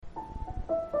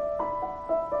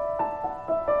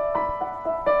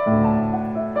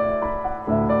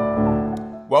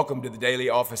Welcome to the Daily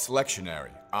Office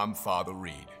Lectionary. I'm Father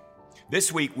Reid.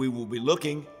 This week we will be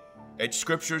looking at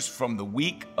scriptures from the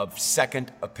week of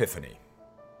Second Epiphany,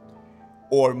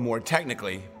 or more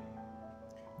technically,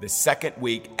 the second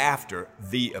week after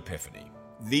the Epiphany.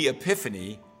 The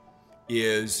Epiphany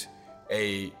is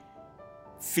a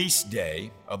feast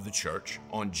day of the church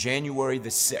on January the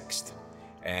 6th,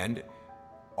 and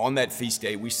on that feast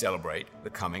day we celebrate the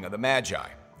coming of the Magi.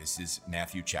 This is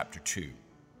Matthew chapter 2.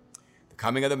 The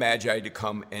coming of the Magi to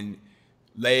come and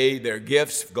lay their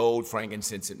gifts, gold,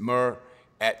 frankincense, and myrrh,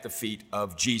 at the feet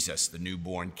of Jesus, the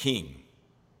newborn King.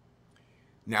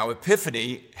 Now,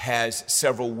 Epiphany has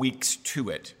several weeks to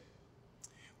it,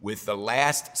 with the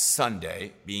last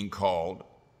Sunday being called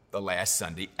the last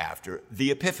Sunday after the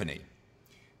Epiphany.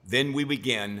 Then we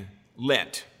begin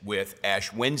Lent with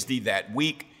Ash Wednesday that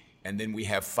week, and then we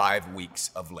have 5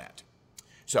 weeks of Lent.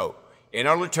 So, in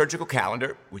our liturgical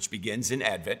calendar, which begins in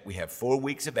Advent, we have 4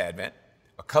 weeks of Advent,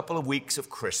 a couple of weeks of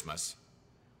Christmas,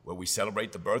 where we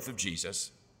celebrate the birth of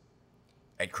Jesus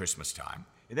at Christmas time.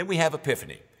 And then we have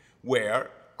Epiphany, where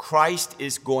Christ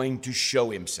is going to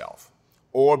show himself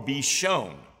or be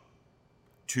shown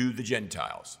to the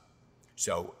Gentiles.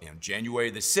 So on January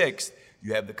the 6th,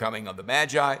 you have the coming of the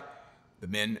Magi, the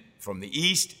men from the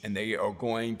east, and they are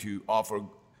going to offer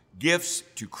gifts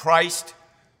to Christ,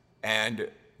 and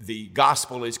the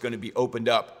gospel is going to be opened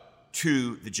up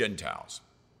to the Gentiles.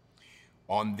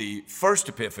 On the first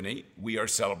Epiphany, we are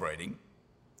celebrating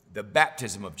the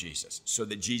baptism of Jesus, so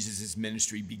that Jesus'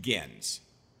 ministry begins.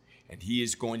 And he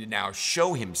is going to now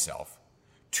show himself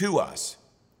to us,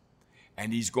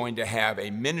 and he's going to have a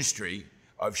ministry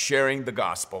of sharing the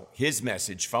gospel, his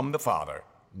message from the Father,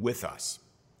 with us.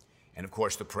 And of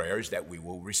course, the prayer is that we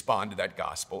will respond to that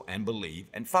gospel and believe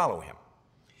and follow him.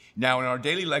 Now, in our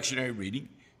daily lectionary reading,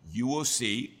 you will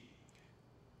see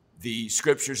the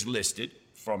scriptures listed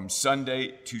from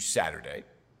Sunday to Saturday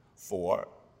for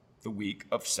the week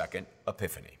of Second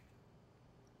Epiphany.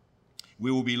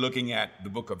 We will be looking at the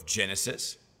book of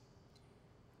Genesis,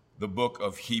 the book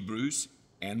of Hebrews,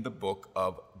 and the book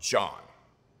of John.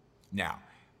 Now,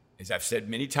 as I've said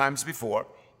many times before,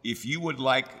 if you would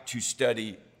like to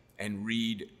study and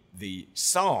read the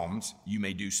Psalms, you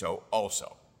may do so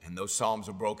also. And those Psalms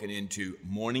are broken into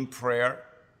morning prayer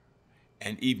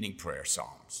and evening prayer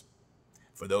Psalms.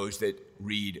 For those that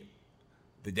read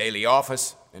the Daily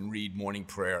Office and read morning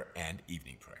prayer and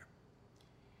evening prayer.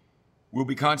 We'll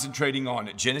be concentrating on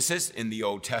Genesis in the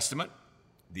Old Testament,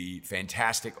 the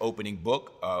fantastic opening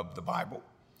book of the Bible.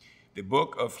 The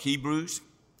book of Hebrews,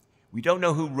 we don't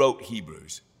know who wrote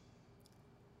Hebrews.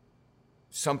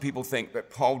 Some people think that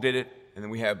Paul did it, and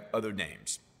then we have other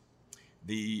names.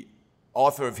 The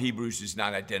author of Hebrews does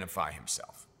not identify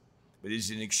himself, but it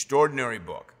is an extraordinary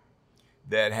book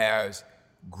that has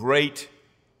great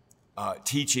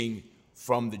teaching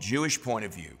from the Jewish point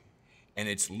of view, and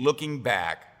it's looking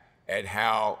back at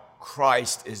how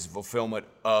Christ is the fulfillment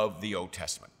of the Old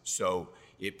Testament. So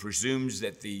it presumes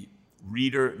that the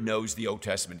reader knows the Old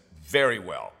Testament very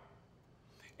well.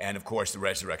 And of course, the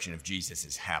resurrection of Jesus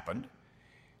has happened.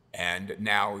 And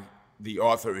now the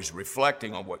author is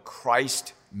reflecting on what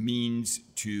Christ means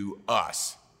to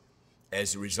us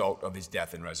as a result of his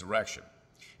death and resurrection.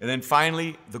 And then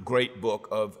finally, the great book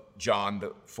of John,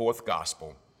 the fourth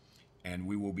gospel. And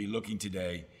we will be looking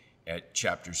today at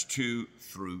chapters 2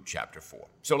 through chapter 4.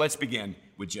 So let's begin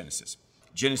with Genesis.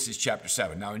 Genesis chapter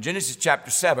 7. Now in Genesis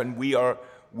chapter 7, we are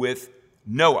with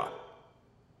Noah.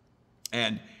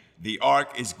 And the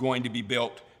ark is going to be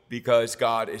built because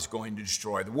God is going to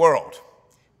destroy the world.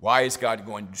 Why is God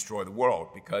going to destroy the world?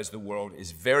 Because the world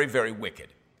is very, very wicked.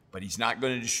 But he's not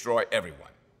going to destroy everyone.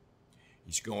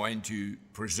 He's going to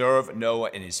preserve Noah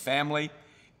and his family,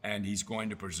 and he's going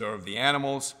to preserve the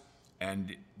animals,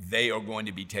 and they are going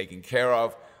to be taken care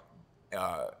of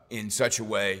in such a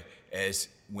way as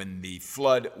when the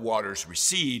flood waters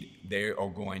recede, they are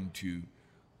going to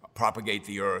propagate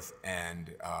the earth,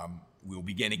 and we'll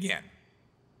begin again.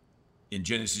 In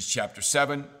Genesis chapter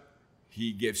 7,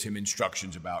 he gives him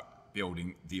instructions about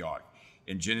building the ark.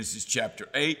 In Genesis chapter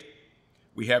 8,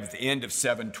 we have at the end of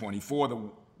 7:24, the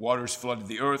waters flooded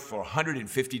the earth for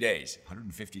 150 days.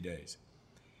 150 days.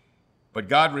 But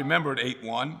God remembered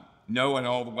 8:1, Noah and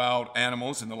all the wild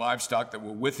animals and the livestock that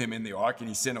were with him in the ark, and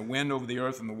he sent a wind over the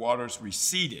earth, and the waters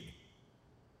receded.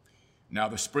 Now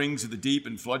the springs of the deep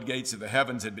and floodgates of the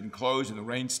heavens had been closed, and the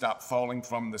rain stopped falling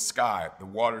from the sky. The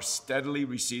water steadily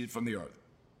receded from the earth.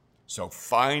 So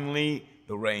finally,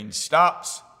 the rain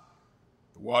stops,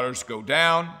 the waters go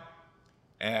down,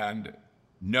 and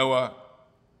Noah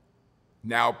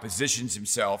now positions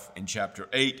himself in chapter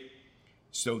 8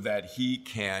 so that he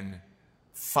can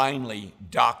finally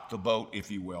dock the boat,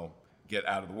 if you will, get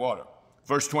out of the water.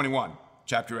 Verse 21,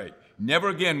 chapter 8. Never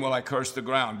again will I curse the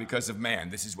ground because of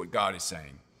man. This is what God is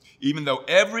saying. Even though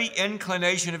every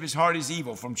inclination of his heart is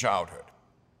evil from childhood.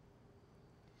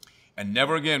 And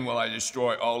never again will I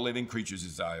destroy all living creatures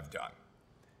as I have done.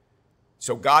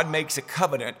 So God makes a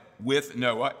covenant with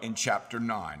Noah in chapter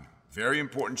 9. Very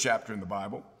important chapter in the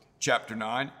Bible. Chapter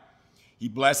 9. He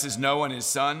blesses Noah and his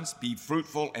sons. Be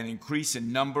fruitful and increase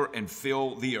in number and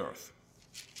fill the earth.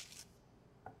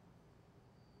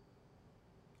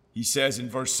 He says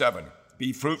in verse 7,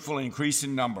 be fruitful and increase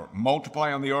in number.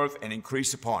 Multiply on the earth and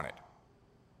increase upon it.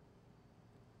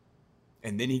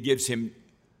 And then he gives him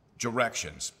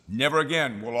directions. Never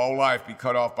again will all life be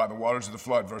cut off by the waters of the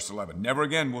flood, verse 11. Never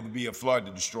again will there be a flood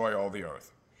to destroy all the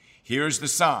earth. Here's the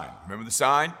sign. Remember the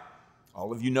sign?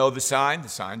 All of you know the sign. The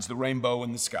sign's the rainbow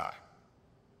in the sky.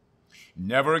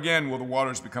 Never again will the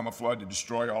waters become a flood to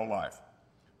destroy all life.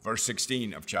 Verse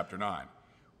 16 of chapter 9.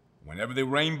 Whenever the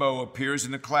rainbow appears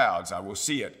in the clouds, I will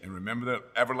see it and remember the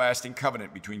everlasting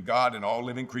covenant between God and all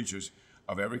living creatures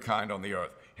of every kind on the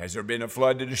earth. Has there been a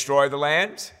flood to destroy the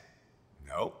lands?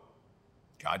 No.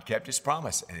 God kept his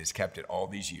promise and has kept it all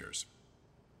these years.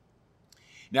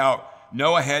 Now,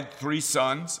 Noah had 3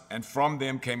 sons, and from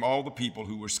them came all the people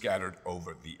who were scattered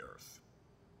over the earth.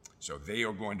 So they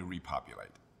are going to repopulate.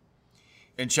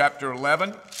 In chapter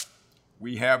 11,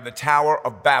 we have the Tower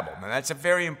of Babel. Now, that's a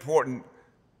very important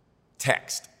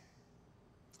text.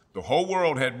 The whole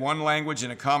world had one language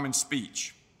and a common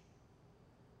speech.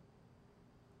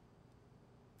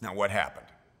 Now, what happened?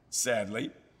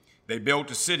 Sadly, they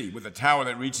built a city with a tower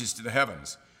that reaches to the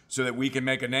heavens so that we can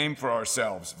make a name for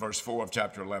ourselves, verse 4 of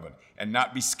chapter 11, and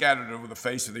not be scattered over the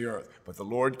face of the earth. But the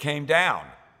Lord came down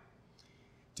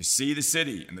to see the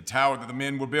city and the tower that the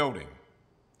men were building.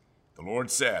 The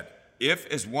Lord said, if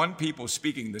as one people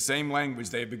speaking the same language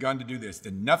they have begun to do this,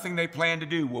 then nothing they plan to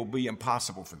do will be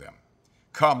impossible for them.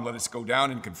 Come, let us go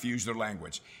down and confuse their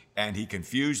language. And he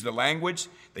confused the language.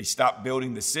 They stopped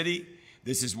building the city.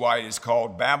 This is why it is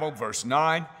called Babel, verse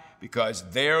 9, because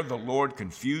there the Lord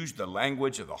confused the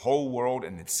language of the whole world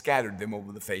and it scattered them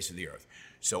over the face of the earth.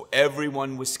 So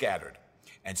everyone was scattered.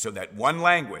 And so that one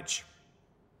language,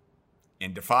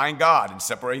 in defying God and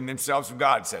separating themselves from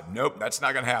God, said, nope, that's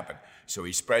not going to happen. So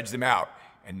he spreads them out,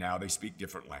 and now they speak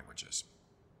different languages.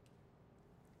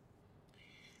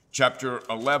 Chapter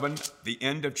 11, the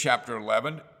end of chapter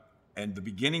 11, and the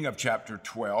beginning of chapter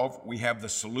 12, we have the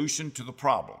solution to the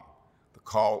problem, the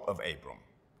call of Abram.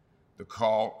 The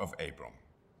call of Abram.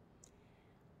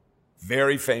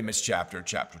 Very famous chapter,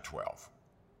 chapter 12.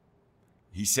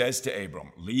 He says to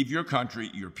Abram, leave your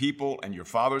country, your people, and your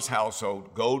father's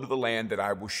household. Go to the land that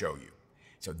I will show you.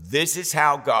 So this is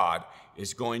how God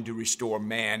is going to restore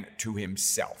man to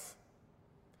himself,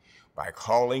 by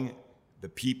calling the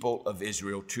people of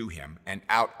Israel to him. And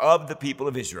out of the people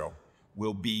of Israel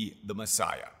will be the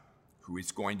Messiah, who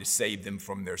is going to save them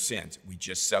from their sins. We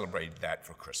just celebrated that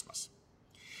for Christmas.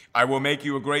 I will make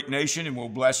you a great nation and will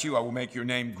bless you. I will make your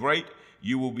name great.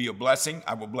 You will be a blessing.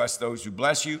 I will bless those who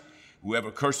bless you.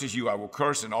 Whoever curses you, I will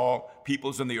curse, and all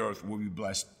peoples on the earth will be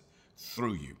blessed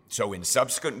through you. So in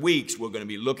subsequent weeks, we're going to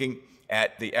be looking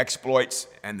at the exploits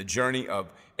and the journey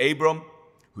of Abram,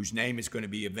 whose name is going to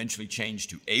be eventually changed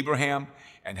to Abraham,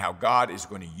 and how God is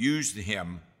going to use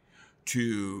him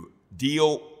to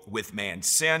deal with man's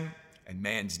sin and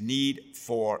man's need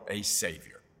for a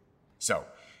Savior. So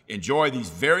enjoy these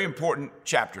very important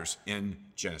chapters in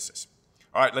Genesis.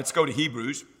 All right, let's go to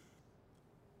Hebrews.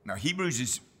 Now, Hebrews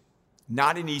is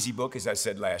not an easy book, as I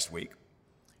said last week.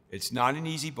 It's not an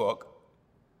easy book.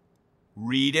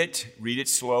 Read it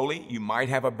slowly. You might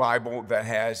have a Bible that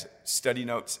has study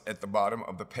notes at the bottom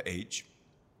of the page.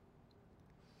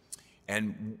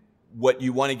 And what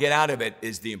you want to get out of it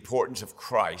is the importance of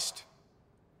Christ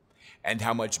and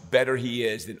how much better he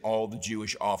is than all the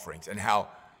Jewish offerings, and how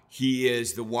he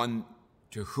is the one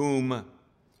to whom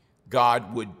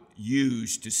God would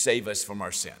use to save us from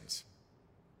our sins.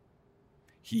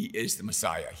 He is the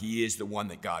Messiah. He is the one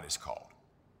that God has called.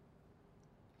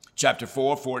 Chapter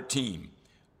 4:14.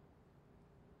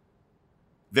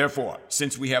 Therefore,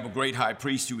 since we have a great high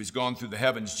priest who has gone through the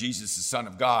heavens, Jesus, the Son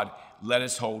of God, let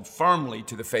us hold firmly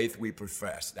to the faith we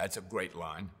profess. That's a great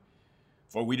line.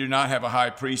 For we do not have a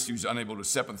high priest who's unable to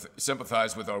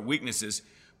sympathize with our weaknesses,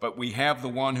 but we have the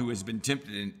one who has been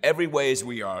tempted in every way as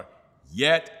we are,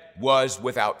 yet was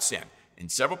without sin. In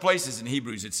several places in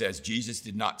Hebrews, it says Jesus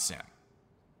did not sin.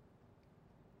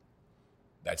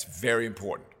 That's very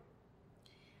important.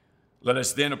 Let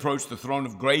us then approach the throne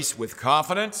of grace with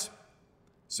confidence,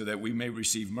 so that we may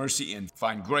receive mercy and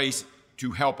find grace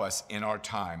to help us in our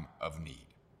time of need.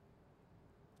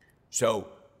 So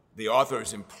the author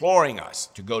is imploring us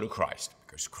to go to Christ,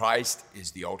 because Christ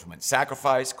is the ultimate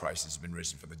sacrifice. Christ has been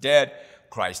risen from the dead.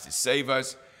 Christ has saved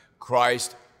us.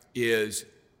 Christ is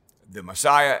the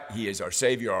Messiah. He is our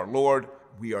Savior, our Lord.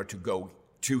 We are to go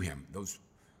to him.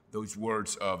 Those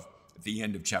words of the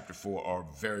end of chapter 4 are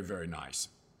very, very nice.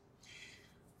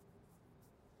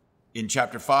 In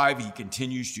chapter 5, he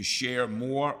continues to share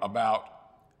more about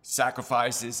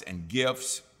sacrifices and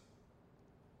gifts,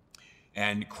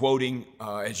 and quoting,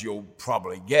 as you'll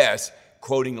probably guess,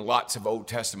 quoting lots of Old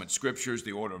Testament scriptures,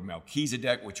 the order of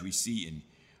Melchizedek, which we see in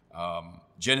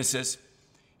Genesis.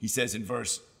 He says in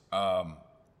verse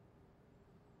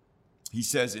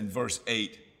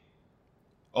 8,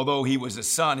 although he was a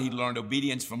son, he learned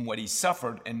obedience from what he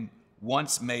suffered, and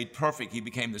once made perfect, he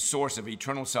became the source of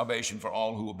eternal salvation for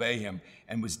all who obey him,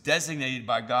 and was designated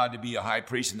by God to be a high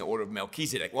priest in the order of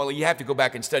Melchizedek. Well, you have to go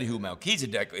back and study who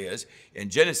Melchizedek is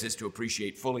in Genesis to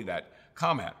appreciate fully that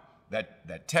comment,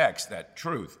 that text, that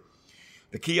truth.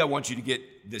 The key I want you to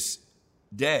get this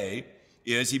day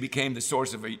is he became the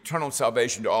source of eternal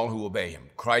salvation to all who obey him.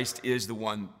 Christ is the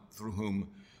one through whom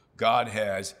God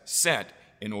has sent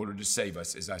in order to save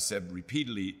us, as I said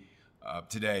repeatedly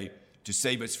today, to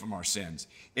save us from our sins.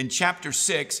 In chapter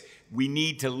 6, we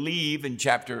need to leave, in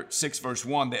chapter 6, verse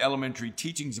 1, the elementary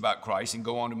teachings about Christ and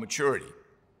go on to maturity.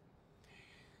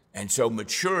 And so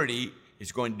maturity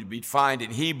is going to be defined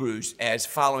in Hebrews as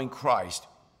following Christ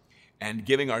and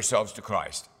giving ourselves to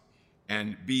Christ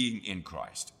and being in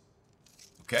Christ.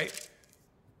 Okay?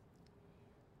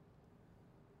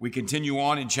 We continue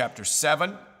on in chapter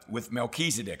 7 with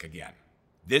Melchizedek again.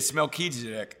 This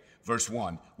Melchizedek, verse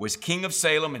 1, was king of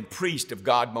Salem and priest of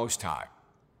God Most High.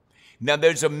 Now,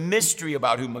 there's a mystery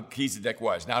about who Melchizedek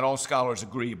was. Not all scholars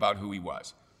agree about who he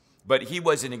was. But he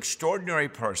was an extraordinary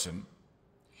person.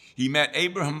 He met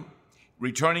Abraham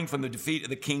returning from the defeat of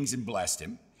the kings and blessed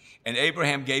him. And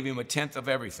Abraham gave him a tenth of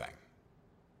everything.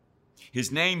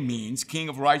 His name means king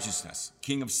of righteousness,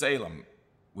 king of Salem,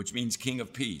 which means king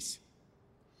of peace.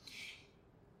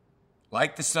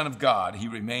 Like the Son of God, he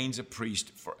remains a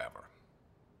priest forever.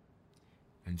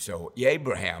 And so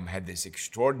Abraham had this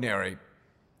extraordinary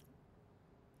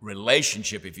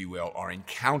relationship, if you will, or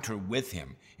encounter with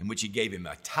him, in which he gave him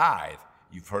a tithe,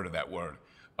 you've heard of that word,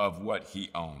 of what he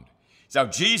owned. So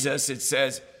Jesus, it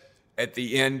says at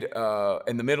the end,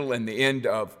 in the middle and the end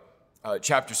of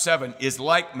chapter 7, is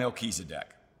like Melchizedek.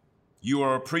 You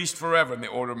are a priest forever in the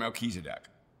order of Melchizedek.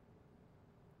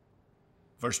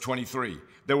 Verse 23,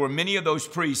 there were many of those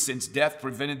priests since death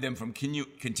prevented them from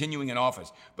continuing in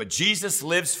office. But Jesus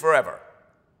lives forever.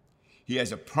 He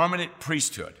has a permanent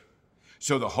priesthood.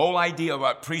 So the whole idea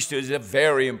about priesthood is a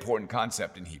very important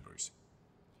concept in Hebrews.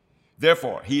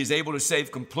 Therefore, he is able to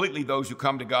save completely those who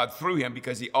come to God through him,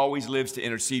 because he always lives to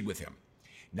intercede with him.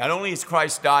 Not only has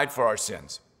Christ died for our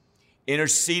sins,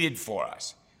 interceded for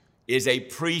us, is a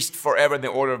priest forever in the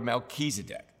order of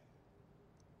Melchizedek.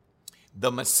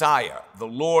 The Messiah, the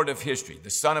Lord of history, the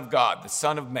Son of God, the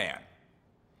Son of Man,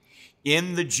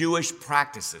 in the Jewish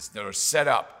practices that are set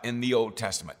up in the Old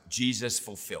Testament, Jesus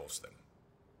fulfills them.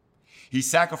 He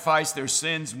sacrificed their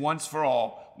sins once for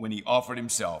all when he offered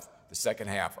himself, the second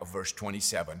half of verse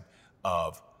 27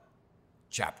 of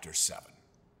chapter 7.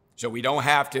 So we don't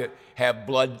have to have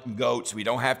blood and goats. We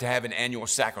don't have to have an annual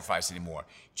sacrifice anymore.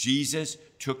 Jesus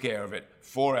took care of it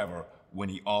forever when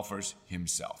he offers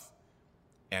himself.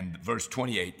 And verse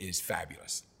 28 is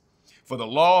fabulous. For the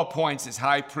law appoints as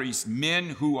high priests men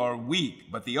who are weak,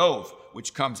 but the oath,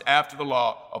 which comes after the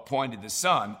law, appointed the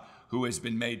Son, who has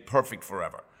been made perfect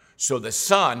forever. So the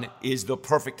Son is the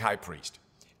perfect high priest,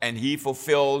 and he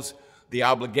fulfills the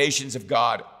obligations of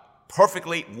God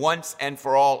perfectly once and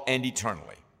for all and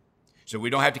eternally. So we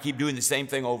don't have to keep doing the same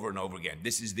thing over and over again.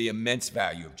 This is the immense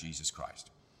value of Jesus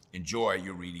Christ. Enjoy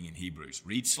your reading in Hebrews.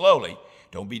 Read slowly.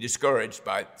 Don't be discouraged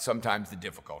by sometimes the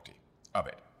difficulty of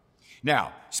it.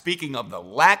 Now, speaking of the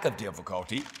lack of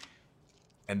difficulty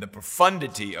and the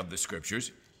profundity of the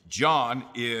scriptures, John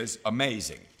is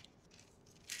amazing.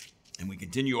 And we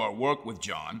continue our work with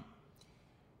John.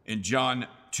 In John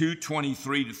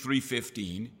 2:23 to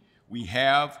 3:15, we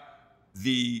have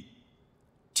the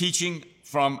teaching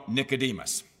from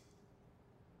Nicodemus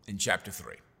in chapter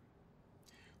 3,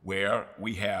 where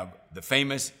we have the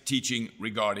famous teaching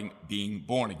regarding being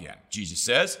born again. Jesus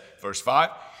says, verse 5,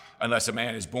 unless a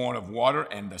man is born of water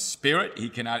and the Spirit, he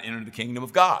cannot enter the kingdom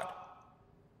of God.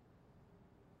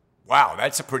 Wow,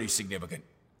 that's a pretty significant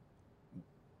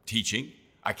teaching.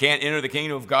 I can't enter the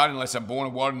kingdom of God unless I'm born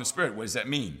of water and the Spirit. What does that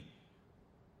mean?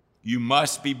 You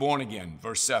must be born again,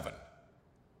 verse 7.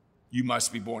 You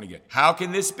must be born again. How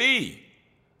can this be?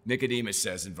 Nicodemus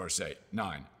says in verse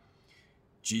 9.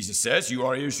 Jesus says, you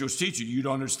are Israel's teacher. You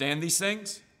don't understand these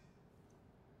things?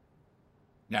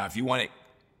 Now, if you want it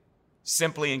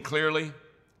simply and clearly,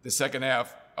 the second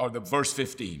half, or the verse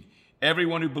 15,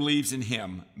 everyone who believes in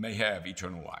him may have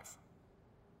eternal life.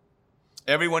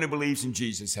 Everyone who believes in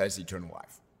Jesus has eternal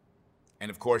life.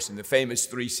 And of course, in the famous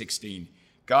 3:16,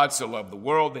 God so loved the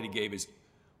world that he gave his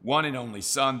one and only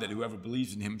Son, that whoever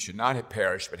believes in him should not have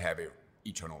perished but have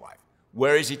eternal life.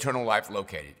 Where is eternal life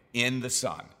located? In the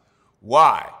Son.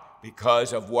 Why?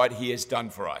 Because of what he has done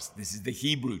for us. This is the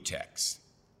Hebrew text.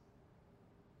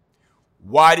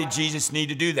 Why did Jesus need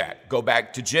to do that? Go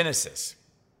back to Genesis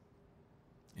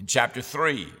in chapter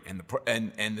 3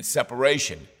 and the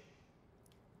separation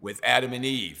with Adam and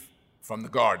Eve from the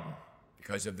garden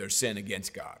because of their sin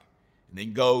against God. And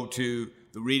then go to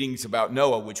the readings about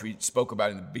Noah, which we spoke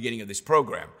about in the beginning of this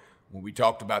program, when we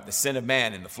talked about the sin of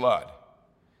man in the flood.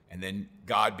 And then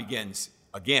God begins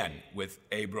again with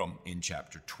Abram in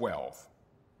chapter 12.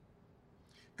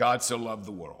 God so loved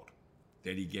the world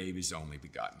that he gave his only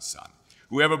begotten Son.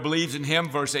 Whoever believes in him,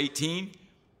 verse 18,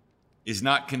 is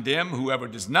not condemned. Whoever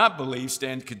does not believe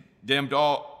stands condemned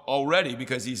already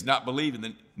because he's not believed in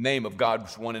the name of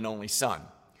God's one and only Son.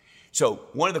 So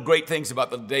one of the great things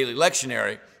about the Daily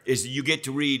Lectionary is that you get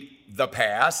to read the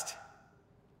past,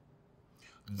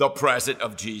 the present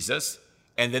of Jesus,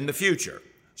 and then the future.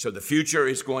 So the future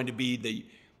is going to be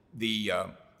the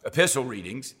epistle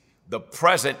readings. The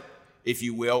present, if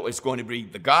you will, is going to be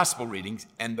the gospel readings,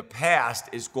 and the past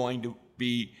is going to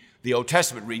be the Old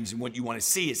Testament readings. And what you want to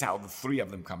see is how the three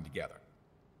of them come together.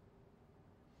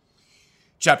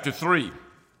 Chapter 3,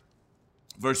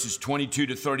 verses 22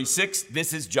 to 36.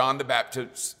 This is John the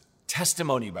Baptist's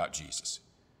testimony about Jesus.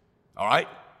 All right?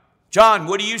 John,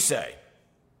 what do you say?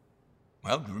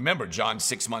 Well, remember, John's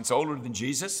 6 months older than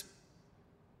Jesus.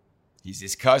 He's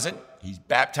his cousin. He's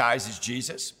baptized as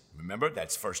Jesus. Remember,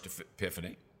 that's first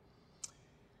Epiphany.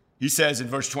 He says in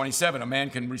verse 27, a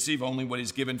man can receive only what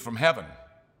is given from heaven.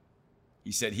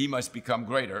 He said, he must become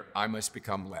greater, I must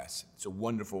become less. It's a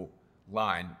wonderful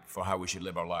line for how we should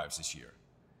live our lives this year.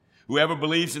 Whoever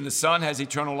believes in the Son has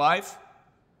eternal life.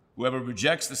 Whoever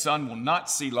rejects the Son will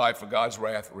not see life, for God's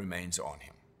wrath remains on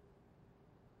him.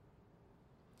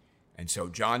 And so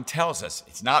John tells us,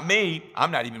 it's not me.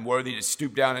 I'm not even worthy to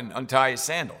stoop down and untie his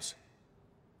sandals.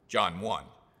 John 1.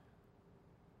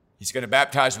 He's going to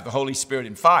baptize with the Holy Spirit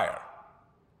and fire.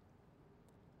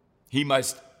 He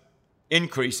must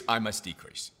increase, I must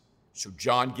decrease. So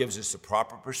John gives us a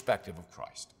proper perspective of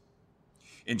Christ.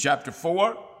 In chapter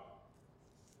 4,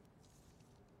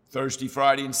 Thursday,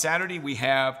 Friday, and Saturday, we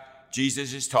have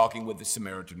Jesus is talking with the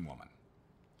Samaritan woman.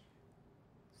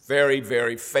 Very,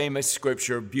 very famous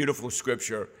scripture, beautiful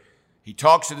scripture. He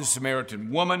talks to the Samaritan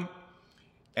woman,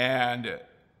 and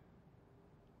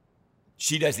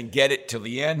she doesn't get it till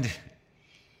the end.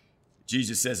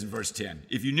 Jesus says in verse 10,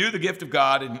 if you knew the gift of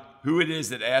God and who it is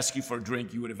that asks you for a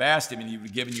drink, you would have asked him, and he would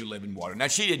have given you living water. Now,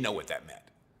 she didn't know what that meant.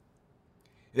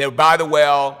 They were by the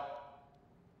well.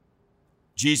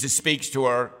 Jesus speaks to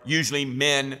her. Usually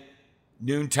men,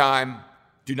 noontime,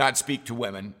 do not speak to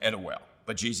women at a well,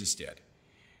 but Jesus did.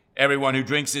 Everyone who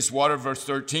drinks this water, verse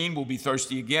 13, will be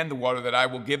thirsty again. The water that I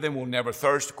will give them will never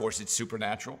thirst. Of course, it's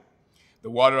supernatural. The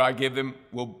water I give them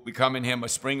will become in him a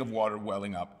spring of water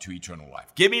welling up to eternal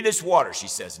life. Give me this water, she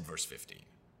says in verse 15.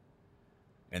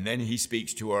 And then he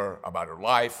speaks to her about her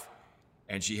life,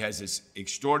 and she has this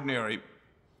extraordinary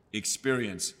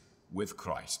experience with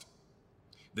Christ.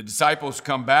 The disciples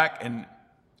come back and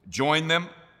join them.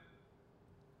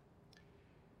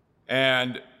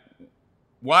 And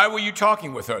why were you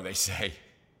talking with her, they say.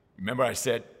 Remember I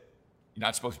said, you're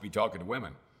not supposed to be talking to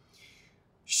women.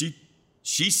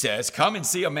 She says, come and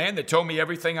see a man that told me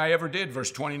everything I ever did,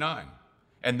 verse 29.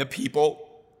 And the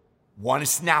people want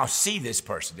to now see this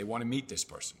person. They want to meet this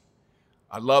person.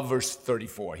 I love verse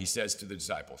 34. He says to the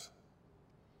disciples,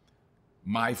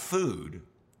 my food,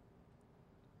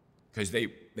 because they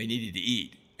needed to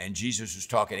eat, and Jesus was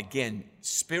talking again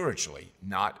spiritually,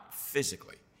 not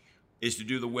physically, is to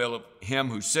do the will of him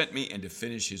who sent me and to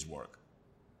finish his work.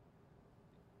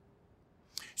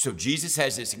 So Jesus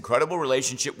has this incredible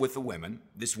relationship with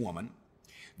this woman.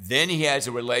 Then he has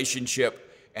a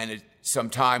relationship and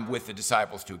some time with the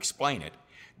disciples to explain it.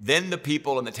 Then the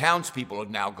people and the townspeople are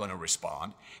now going to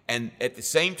respond. And at the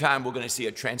same time, we're going to see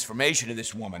a transformation of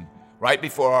this woman right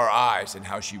before our eyes and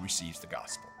how she receives the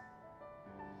gospel.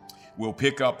 We'll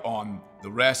pick up on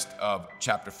the rest of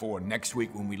chapter 4 next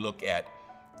week when we look at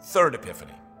third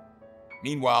Epiphany.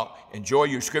 Meanwhile, enjoy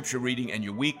your scripture reading and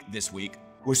your week this week.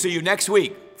 We'll see you next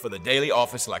week for the Daily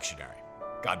Office Lectionary.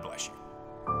 God bless you.